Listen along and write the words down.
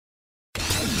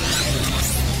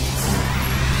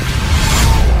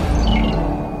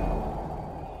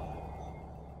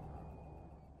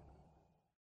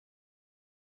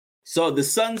So the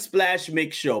Sunsplash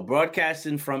Mix Show,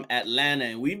 broadcasting from Atlanta,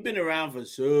 and we've been around for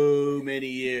so many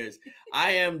years.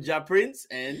 I am Ja Prince,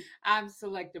 and I'm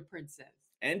Selector Princess.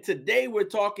 And today we're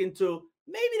talking to,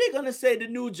 maybe they're gonna say the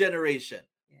new generation,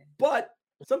 but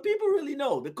some people really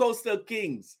know the Coastal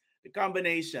Kings, the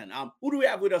combination. Who do we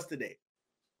have with us today?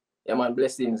 Yeah, man,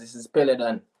 blessings. This is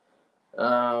Peledon,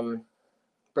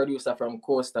 producer from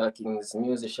Coastal Kings,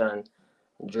 musician,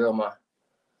 drummer.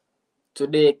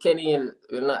 Today, Kenny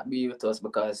will not be with us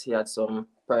because he had some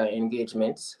prior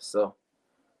engagements. So,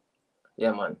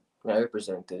 yeah, man, I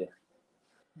represent today.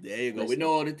 There you go. We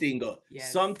know how the thing goes.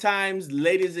 Yes. Sometimes,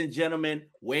 ladies and gentlemen,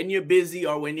 when you're busy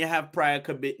or when you have prior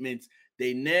commitments,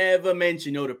 they never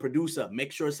mention, the producer,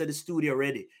 make sure it's at the studio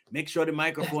ready. Make sure the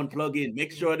microphone plug in.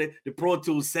 Make sure the Pro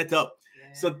Tools set up.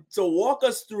 Yeah. So walk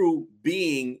us through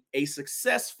being a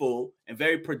successful and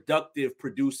very productive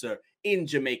producer in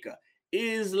Jamaica.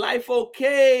 Is life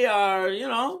okay, or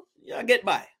you get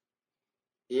by?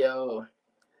 Yo,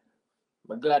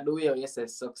 I'm glad the way you say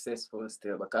successful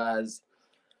still, because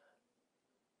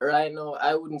right now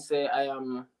I wouldn't say I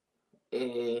am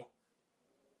a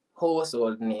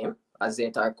household name as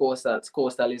yet. Our Coastal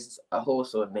is a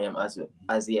household name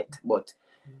as yet, but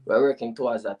we're working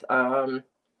towards that.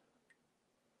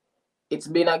 It's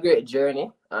been a great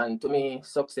journey, and to me,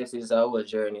 success is a whole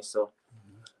journey. So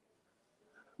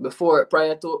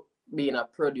prior to being a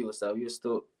producer, I used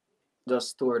to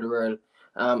just tour the world.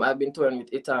 I've been touring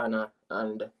with Etana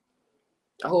and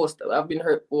a host. I've been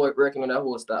working with a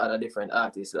host of other different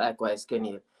artists, likewise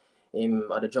Kenny, him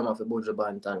the drummer for Buju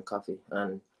Banton, Coffee,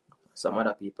 and some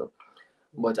other people.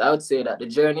 But I would say that the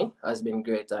journey has been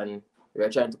great, and we're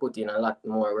trying to put in a lot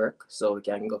more work so we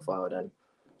can go forward and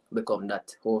become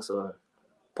that household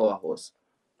powerhouse.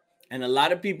 And a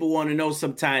lot of people want to know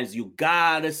sometimes, you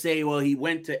gotta say, well, he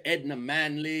went to Edna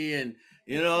Manley and,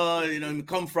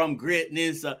 come from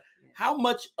greatness. How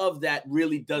much of that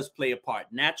really does play a part?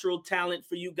 Natural talent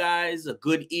for you guys, a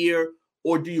good ear,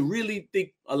 or do you really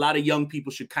think a lot of young people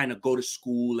should kind of go to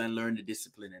school and learn the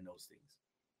discipline and those things?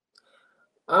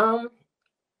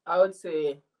 I would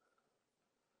say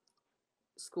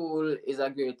school is a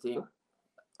great thing.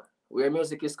 Where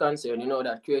music is concerned,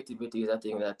 that creativity is a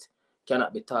thing that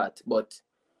cannot be taught, but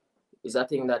it's a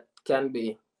thing that can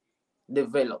be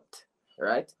developed,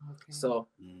 right? Okay. So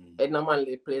Edna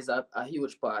Manley plays a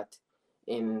huge part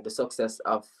in the success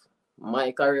of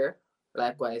my career,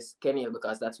 likewise Kenny,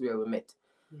 because that's where we met.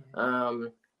 Yeah.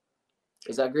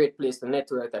 It's a great place to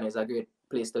network, and it's a great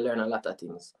place to learn a lot of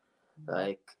things.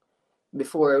 Like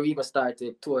before we even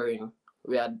started touring,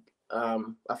 we had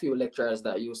a few lecturers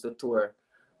that used to tour,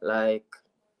 like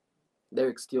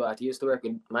Derek Stewart. He used to work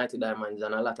with Mighty Diamonds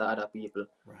and a lot of other people.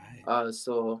 Right.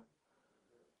 Also,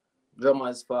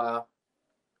 drummers for,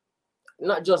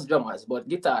 not just drummers, but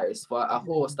guitarists for a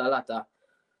host, a lot of,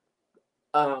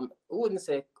 I wouldn't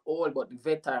say old, but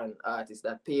veteran artists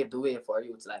that paved the way for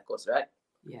youths like us, right?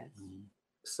 Yes.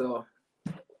 So,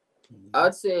 I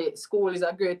would say school is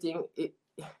a great thing.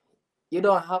 You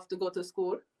don't have to go to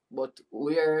school, but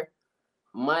where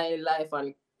my life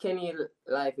and Kenny's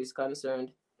life is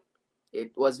concerned, it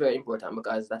was very important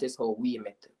because that is how we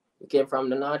met. We came from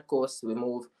the North Coast. We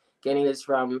moved. Kenny is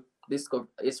from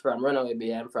Runaway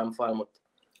Bay. I'm from Falmouth.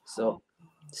 So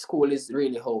school is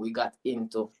really how we got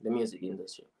into the music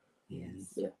industry.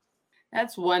 Yes. Yeah.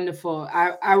 That's wonderful.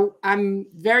 I'm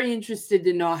very interested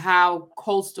to know how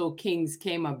Coastal Kings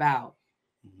came about.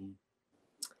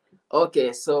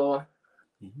 Okay, so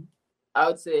I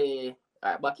would say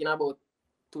back in about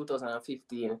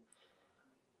 2015,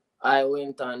 I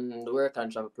went on the work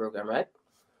and travel program, right?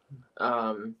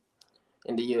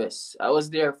 In the US. I was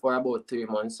there for about 3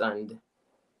 months, and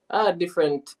I had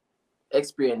different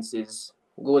experiences,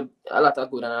 good, a lot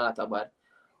of good and a lot of bad.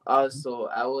 Also,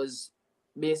 I was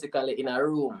basically in a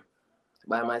room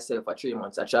by myself for 3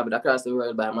 months. I traveled across the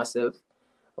world by myself.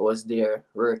 I was there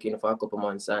working for a couple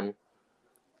months, and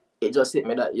it just hit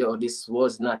me that, this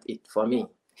was not it for me,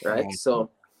 right? So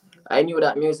I knew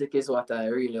that music is what I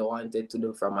really wanted to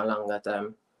do from a longer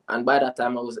time. And by that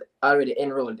time, I was already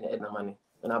enrolled in Edna Manley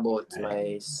in about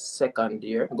my second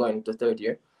year, going to third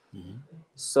year.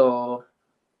 So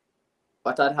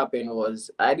what had happened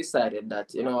was I decided that,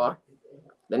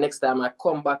 the next time I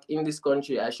come back in this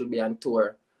country, I should be on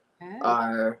tour.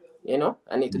 Or,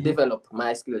 I need to develop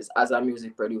my skills as a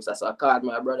music producer. So I called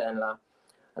my brother-in-law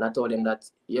and I told him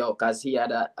that, because he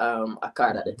had a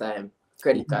card at the time,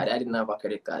 credit card. I didn't have a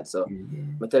credit card. So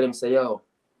I tell him, say,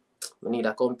 we need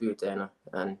a computer,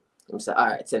 and he said, all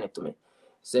right, send it to me.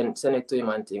 Send it to him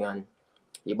and thing, and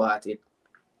he bought it.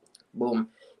 Boom.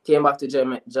 Came back to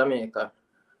Jamaica,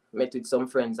 met with some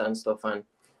friends and stuff, and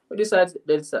we decided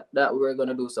that we're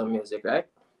gonna do some music, right?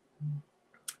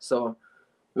 So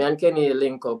me and Kenny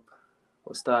link up,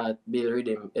 we start build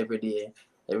rhythm every day.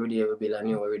 Every day we build a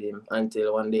new rhythm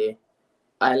until one day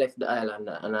I left the island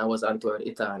and I was on tour at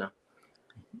Itana.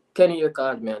 Kenny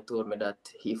called me and told me that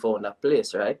he found a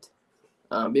place, right?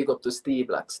 Big up to Steve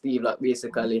Black. Steve Black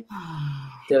basically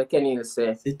tell Kenny,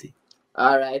 say,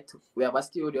 all right, we have a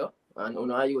studio and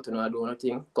you to do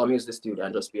anything, come use the studio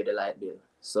and just pay the light bill.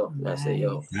 So I say,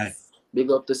 yo,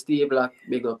 big up to Steve Black,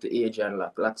 big up to Adrian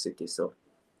Black City. So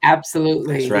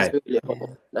absolutely,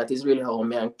 that is really how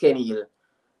me and Kenny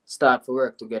start to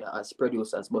work together as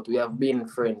producers, but we have been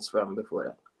friends from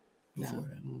before that.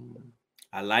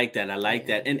 I like that. I like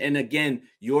that. And again,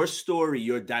 your story,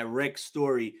 your direct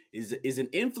story is an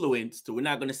influence to, we're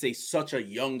not going to say such a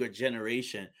younger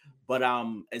generation, but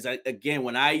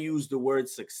when I use the word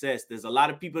success, there's a lot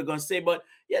of people going to say, but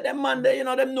yeah, them man,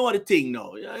 them know the thing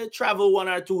now. Travel 1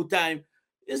 or 2 times.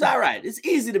 It's all right. It's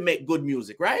easy to make good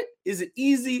music, right? Is it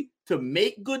easy to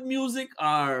make good music,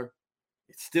 or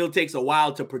it still takes a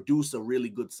while to produce a really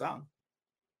good song?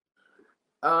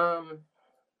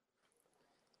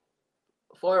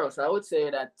 For us, I would say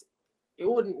that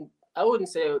I wouldn't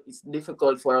say it's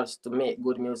difficult for us to make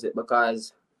good music,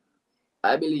 because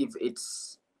I believe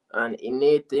it's an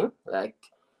innate thing, like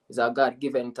it's a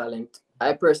God-given talent.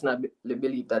 I personally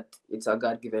believe that it's a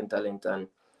God-given talent, and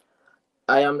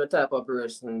I am the type of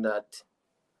person that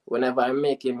whenever I'm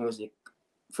making music,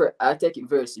 I take it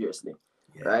very seriously,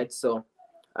 right? So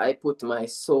I put my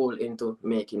soul into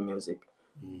making music.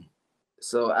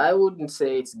 So I wouldn't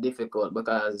say it's difficult,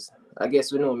 because I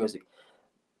guess we know music.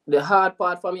 The hard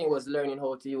part for me was learning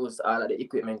how to use all of the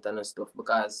equipment and stuff,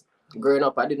 because growing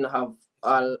up I didn't have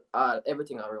all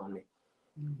everything around me.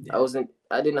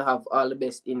 I didn't have all the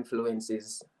best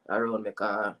influences around me,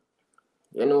 because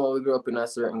we grew up in a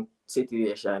certain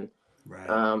situation. Right.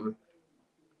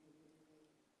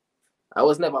 I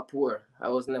was never poor.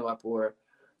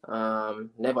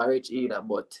 Never rich either,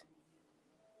 but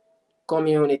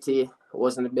community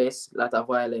wasn't the best. Lot of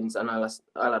violence and all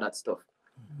of that stuff.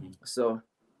 So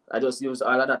I just used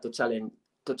all of that to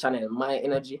channel my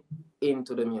energy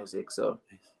into the music. So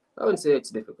I wouldn't say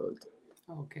it's difficult.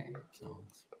 Okay.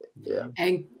 Yeah.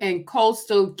 And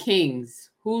Coastal Kings.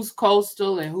 Who's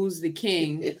Coastal and who's the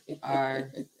king?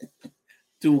 Are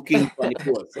 2 Kings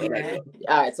 24. All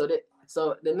right. So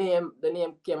the name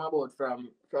came about from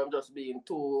just being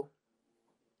 2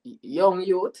 young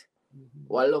youth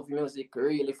who love music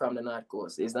really from the North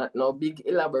Coast. It's not no big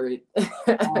elaborate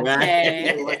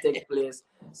what takes place.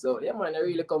 So yeah, man, I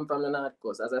really come from the North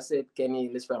Coast. As I said, Kenny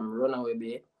is from Runaway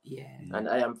Bay. And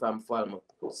I am from Falmouth.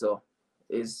 So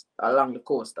it's along the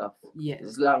coast of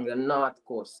it's along the north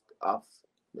coast of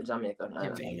the Jamaican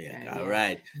island. All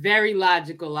right. Very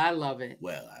logical. I love it.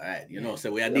 Well, all right.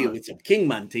 So we are dealing with some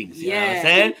Kingman things. You know what I'm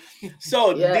saying?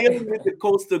 So dealing with the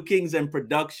Coastal Kings and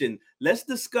production, let's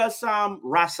discuss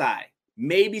Rasai.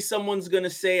 Maybe someone's gonna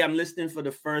say, I'm listening for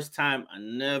the first time, I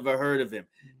never heard of him.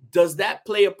 Does that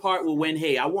play a part with when,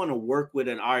 hey, I want to work with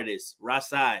an artist,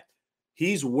 Rasai,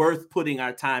 he's worth putting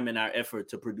our time and our effort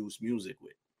to produce music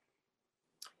with?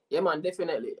 Yeah, man,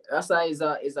 definitely. Rasai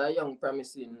is a young,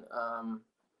 promising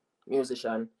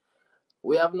musician.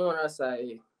 We have known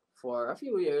Rasai for a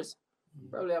few years,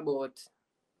 probably about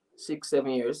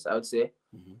 6-7 years, I would say.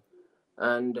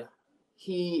 And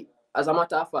he, as a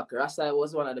matter of fact, Rasai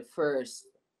was one of the first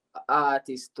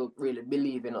artists to really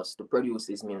believe in us to produce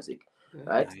his music,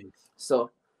 right? Nice.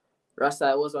 So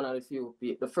Rasai was one of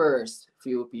the first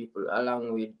few people,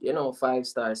 along with 5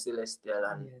 Star Celestial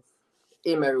and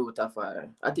Emery Tafari.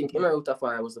 I think Emery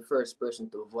Tafari was the first person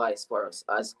to voice for us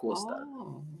as co-star.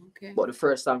 Oh, okay. But the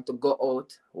first song to go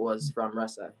out was from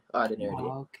Rasai, Ordinary Day.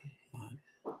 Okay.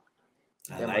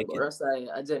 I like it. Rasai,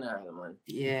 a general, man.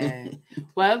 Yeah.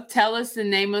 Well, tell us the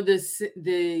name of the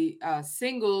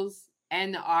singles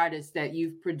and the artists that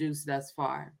you've produced thus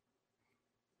far.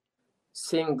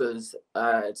 Singles.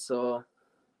 All right. So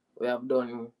we have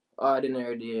done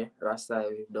Ordinary Day, Rasai.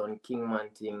 We've done Kingman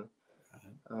Thing.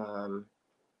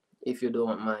 If You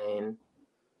Don't Mind.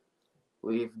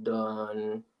 We've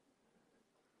done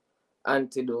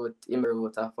Antidote, Emery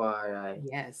Tafari.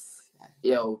 Yes.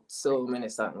 Yo, so many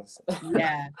songs.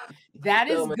 Yeah, that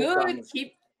is good. Songs.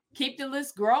 Keep the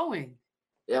list growing.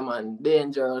 Yeah, man.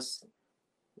 Dangerous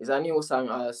is a new song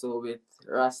also with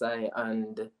Rasai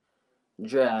and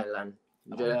Dre Island.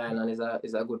 Dre Island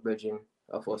is a good bridging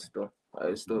of us too. I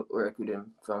used to work with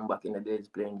him from back in the days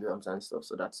playing drums and stuff.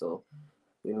 So that's how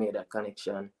we made that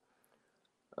connection.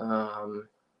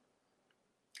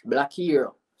 Black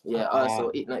Hero. Yeah, also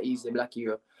It Not Easy, Black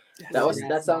Hero.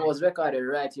 That song was recorded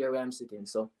right here where I'm sitting.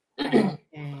 So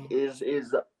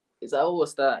It's a whole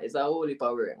star. It's a whole heap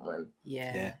of work, man.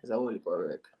 Yeah. It's a whole heap of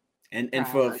work. And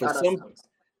for some songs.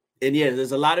 And yeah,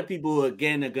 there's a lot of people who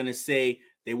again are gonna say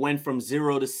they went from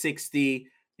 0 to 60,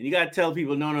 and you gotta tell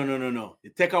people no.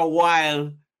 It take a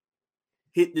while,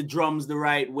 hit the drums the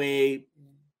right way,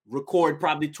 record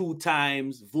probably 2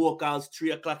 times, vocals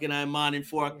 3 o'clock in the morning,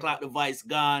 4 o'clock the voice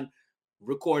gone,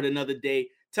 record another day.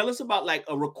 Tell us about like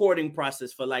a recording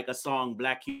process for like a song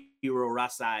Black Hero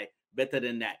Rasai, Better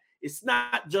Than That. It's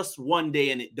not just one day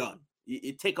and it done.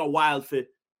 It take a while to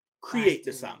create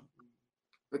the song.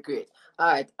 Create.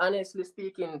 All right. Honestly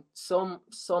speaking, some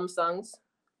songs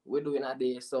we're doing a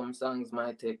day. Some songs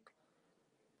might take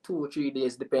 2 or 3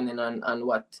 days, depending on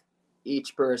what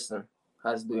each person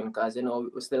has doing. Because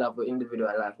we still have an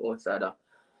individual life outside of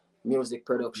music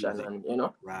production, and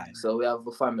right. So we have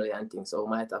a family and things. So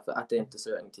we might have to attend to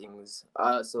certain things.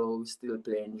 Also, we still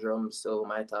playing drums, so we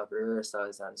might have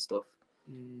rehearsals and stuff.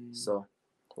 So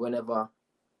whenever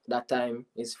that time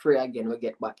is free again, we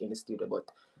get back in the studio. But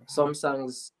some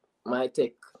songs might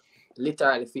take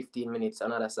literally 15 minutes.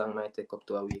 Another song might take up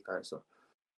to a week or so.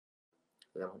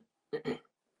 Yeah.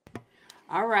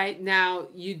 All right. Now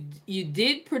you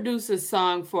did produce a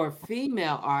song for a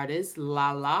female artist,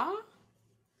 Lala.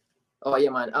 Oh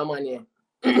yeah, man. Amani.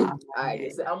 All right.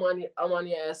 You say Amani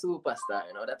a superstar.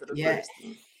 That's the first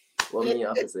thing. What me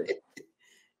have to say.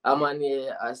 Amani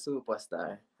a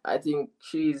superstar. I think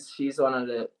she's one of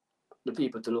the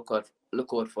people to look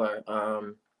out for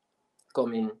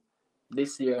coming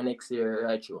this year, next year,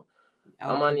 right through.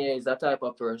 Okay. Amani is a type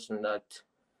of person that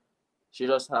she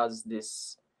just has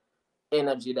this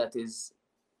energy that is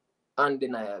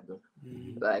undeniable.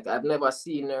 Like I've never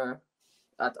seen her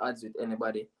at odds with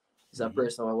anybody. It's a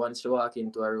person who once she walk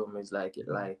into a room is like it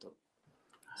light up.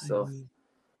 So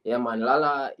yeah, man,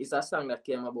 Lala is a song that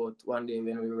came about one day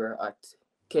when we were at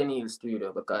Kenny Hill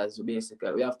studio, because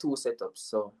basically we have 2 setups.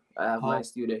 So I have my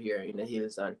studio here in the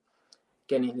hills and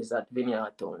Kenny Hill is at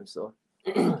Vineyard Town. So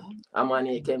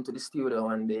Amani came to the studio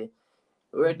one day.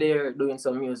 We were there doing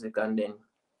some music, and then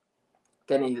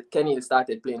Kenny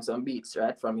started playing some beats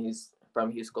right from his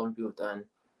computer, and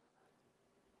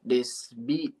this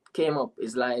beat came up.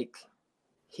 It's like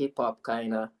hip hop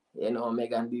kind of,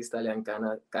 Megan Thee Stallion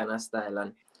kind of style,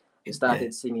 and he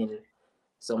started singing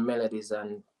some melodies,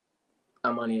 and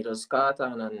Amani just caught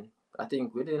on, and I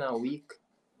think within a week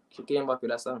she came back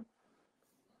with a song.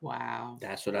 Wow,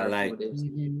 that's what I like.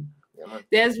 Yeah,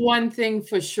 there's one thing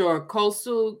for sure: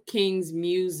 Coastal Kings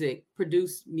music,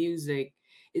 produced music,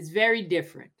 is very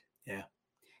different. Yeah,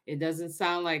 it doesn't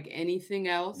sound like anything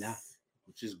else. Nah,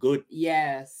 which is good.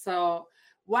 Yeah. So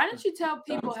why don't you tell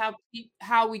people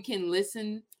how we can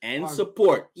listen and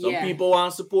support? Some people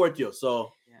want to support you.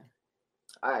 So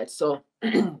all right. So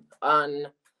on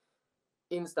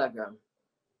Instagram,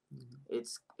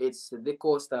 it's the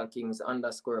Coastal Kings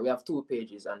 _. We have 2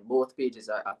 pages, and both pages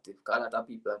are active. A lot of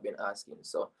people have been asking.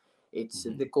 So it's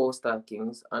the Coastal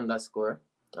Kings _,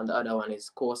 and the other one is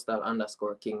Coastal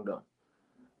 _ Kingdom.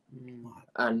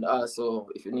 And also,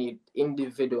 if you need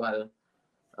individual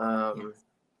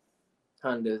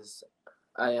handles,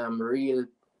 I am real.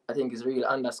 I think it's real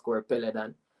 _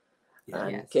 Peledon,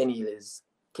 and Kenny is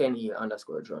Kenny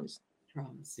 _ drums.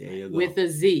 There you go. With a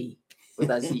Z. With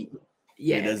a Z.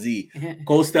 With a Z.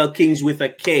 Coastal Kings with a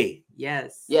K.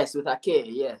 Yes. Yes, with a K.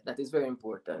 Yeah, that is very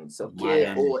important. So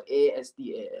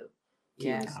KOASTAL.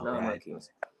 Kings, normal Kings.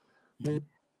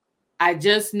 I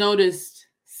just noticed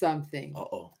something.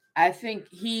 Uh-oh. I think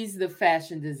he's the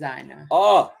fashion designer.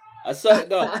 Oh, I saw it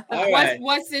though. All right.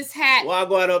 What's this hat? Why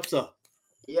going up, sir?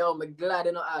 Yo, I'm glad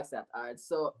you not asked that. All right,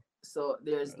 so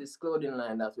there's this clothing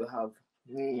line that we have,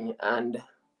 me and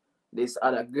this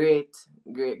other great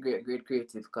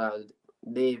creative called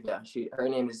Davia. Her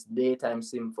name is Daytime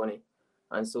Symphony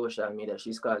on social media.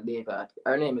 She's called Davia.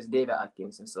 Her name is Davia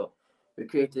Atkinson. So we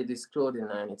created this clothing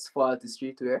line. It's faulty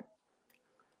streetwear.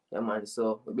 Yeah, man.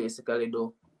 So we basically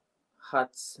do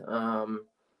hats,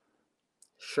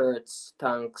 shirts,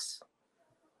 tanks,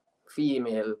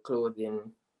 female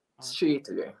clothing,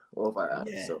 streetwear overall.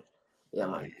 Yeah. So yeah,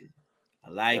 man. I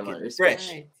like it. Man, fresh.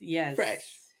 Right. Yes.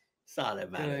 Fresh. That's all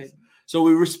that matters. Good. So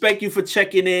we respect you for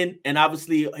checking in. And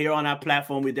obviously here on our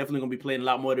platform, we're definitely going to be playing a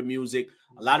lot more of the music.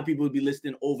 A lot of people will be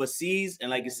listening overseas. And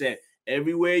like you said,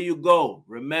 everywhere you go,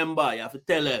 remember, you have to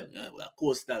tell them, we're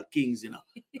Coastal Kings, you know.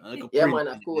 Like yeah, man,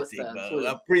 of course.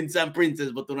 We're prince and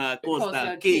princess, but we're not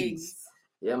Coastal Kings.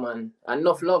 Yeah, man.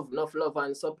 Enough love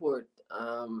and support.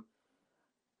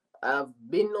 I've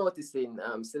been noticing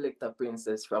Selector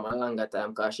Princess from a longer time,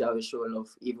 because she always show love,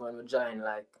 even when we join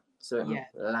like certain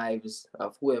lives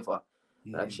of whoever.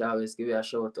 Like she always give you a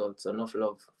shout out. So enough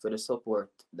love for the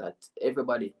support that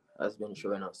everybody has been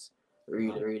showing us.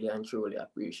 Really, really and truly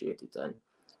appreciate it. And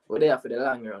we're there for the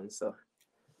long run. So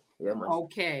yeah, man.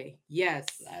 Okay. Yes.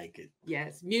 Like it.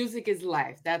 Yes. Music is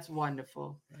life. That's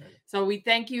wonderful. Right. So we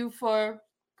thank you for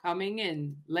coming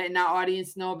and letting our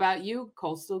audience know about you,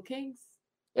 Coastal Kings.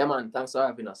 Yeah, man. Thanks for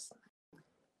having us.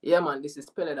 Yeah, man. This is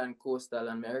Peledon Coastal,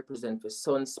 and I represent the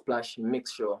Sunsplash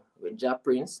Mix Show with Ja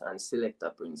Prince and Selector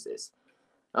Princess.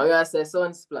 I'm going to say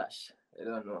Sunsplash. I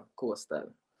don't know. Coastal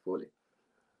fully.